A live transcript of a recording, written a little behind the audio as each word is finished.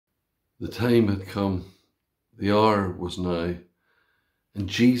The time had come, the hour was now, and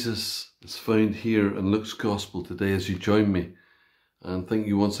Jesus is found here in Luke's Gospel today as you join me. And thank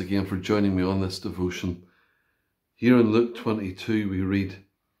you once again for joining me on this devotion. Here in Luke 22 we read,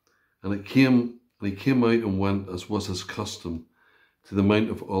 And he came out and went, as was his custom, to the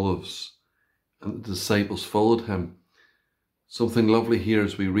Mount of Olives, and the disciples followed him. Something lovely here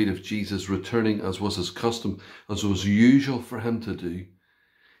as we read of Jesus returning as was his custom, as was usual for him to do.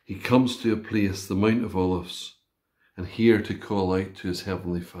 He comes to a place, the Mount of Olives, and here to call out to his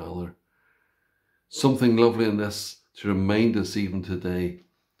Heavenly Father. Something lovely in this to remind us even today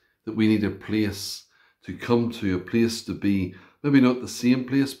that we need a place to come to, a place to be, maybe not the same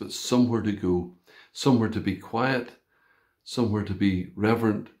place, but somewhere to go, somewhere to be quiet, somewhere to be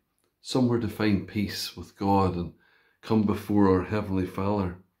reverent, somewhere to find peace with God and come before our Heavenly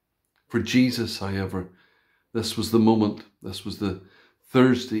Father. For Jesus, however, this was the moment, this was the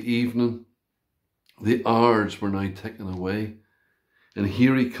Thursday evening. The hours were now ticking away. And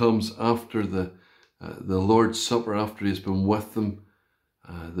here he comes after the Lord's Supper, after he's been with them,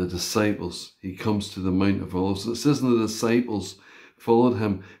 the disciples. He comes to the Mount of Olives. And it says, and the disciples followed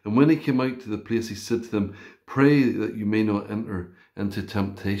him. And when he came out to the place, he said to them, Pray that you may not enter into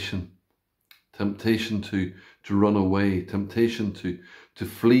temptation. Temptation to run away. Temptation to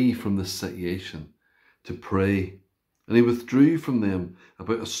flee from the situation. To pray. And he withdrew from them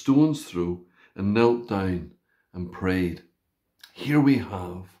about a stone's throw and knelt down and prayed. Here we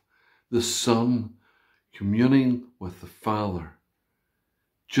have the Son communing with the Father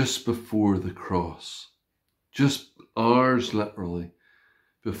just before the cross, just hours literally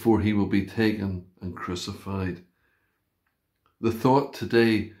before he will be taken and crucified. The thought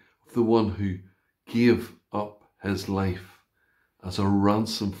today of the one who gave up his life as a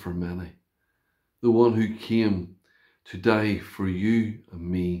ransom for many, the one who came to die for you and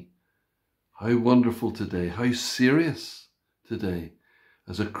me. How wonderful today, how serious today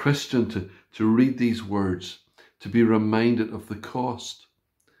as a Christian to read these words, to be reminded of the cost,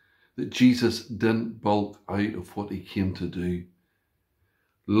 that Jesus didn't bulk out of what he came to do.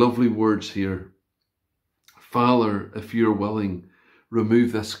 Lovely words here. Father, if you're willing,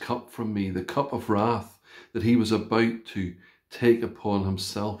 remove this cup from me, the cup of wrath that he was about to take upon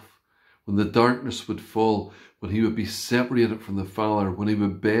himself. When the darkness would fall, when he would be separated from the Father, when he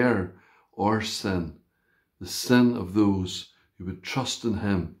would bear our sin, the sin of those who would trust in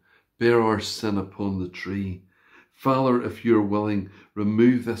him, bear our sin upon the tree. Father, if you're willing,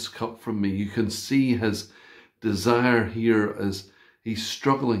 remove this cup from me. You can see his desire here as he's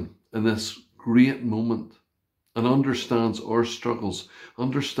struggling in this great moment and understands our struggles,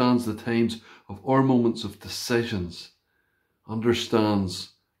 understands the times of our moments of decisions,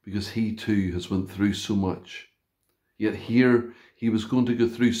 understands because he too has went through so much. Yet here he was going to go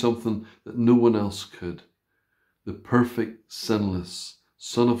through something that no one else could. The perfect, sinless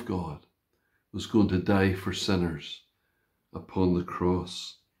Son of God was going to die for sinners upon the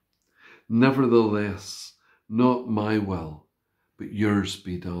cross. Nevertheless, not my will, but yours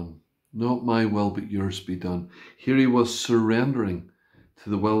be done. Not my will, but yours be done. Here he was surrendering to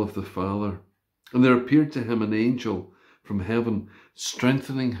the will of the Father. And there appeared to him an angel from heaven,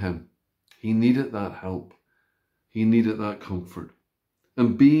 strengthening him. He needed that help. He needed that comfort.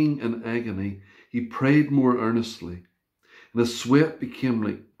 And being in agony, he prayed more earnestly, and his sweat became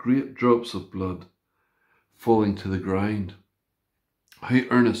like great drops of blood falling to the ground. How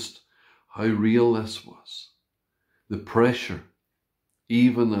earnest, how real this was. The pressure,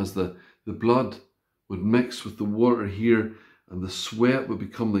 even as the blood would mix with the water here, and the sweat would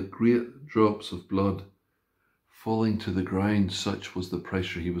become like great drops of blood falling to the ground, such was the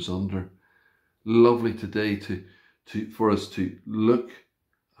pressure he was under. Lovely today for us to look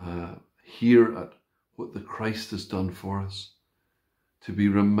here at what the Christ has done for us, to be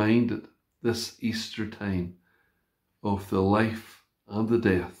reminded this Easter time of the life and the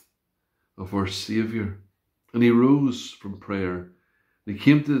death of our Saviour. And he rose from prayer, and he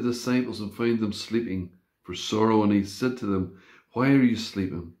came to the disciples and found them sleeping for sorrow, and he said to them, Why are you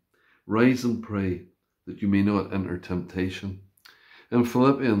sleeping? Rise and pray, that you may not enter temptation. In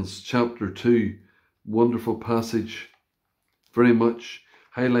Philippians chapter 2, wonderful passage, very much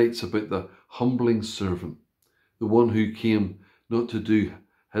highlights about the humbling servant, the one who came not to do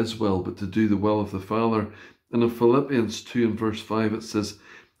his will, but to do the will of the Father. And in Philippians 2 and verse 5 it says,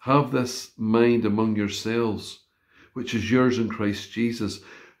 Have this mind among yourselves, which is yours in Christ Jesus,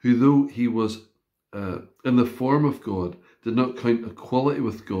 who though he was in the form of God, did not count equality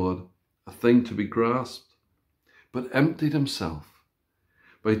with God a thing to be grasped, but emptied himself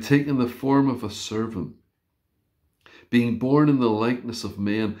by taking the form of a servant, Being born in the likeness of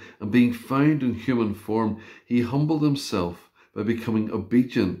men and being found in human form, he humbled himself by becoming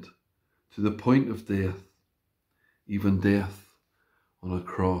obedient to the point of death, even death on a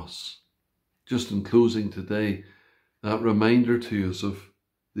cross. Just in closing today, that reminder to us of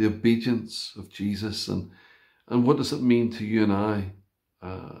the obedience of Jesus and what does it mean to you and I?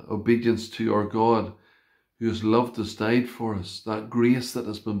 Obedience to our God who has loved us, died for us, that grace that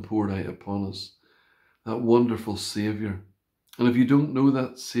has been poured out upon us, that wonderful Saviour. And if you don't know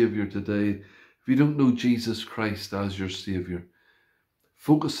that Saviour today, if you don't know Jesus Christ as your Saviour,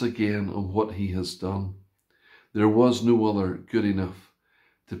 focus again on what he has done. There was no other good enough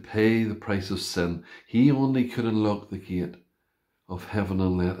to pay the price of sin. He only could unlock the gate of heaven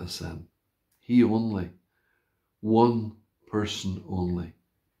and let us in. He only, one person only,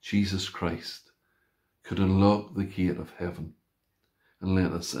 Jesus Christ, could unlock the gate of heaven and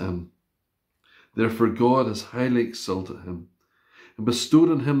let us in. Therefore God has highly exalted him and bestowed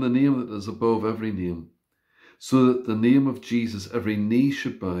on him the name that is above every name, so that the name of Jesus every knee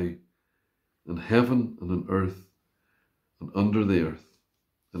should bow, in heaven and on earth and under the earth,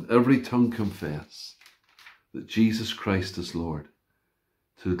 and every tongue confess that Jesus Christ is Lord,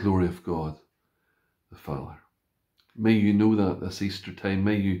 to the glory of God the Father. May you know that this Easter time.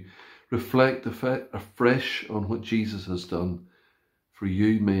 May you reflect afresh on what Jesus has done for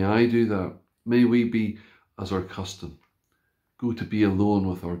you. May I do that. May we be, as our custom, go to be alone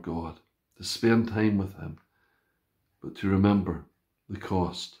with our God, to spend time with him, but to remember the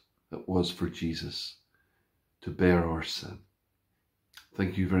cost that was for Jesus to bear our sin.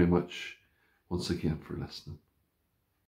 Thank you very much once again for listening.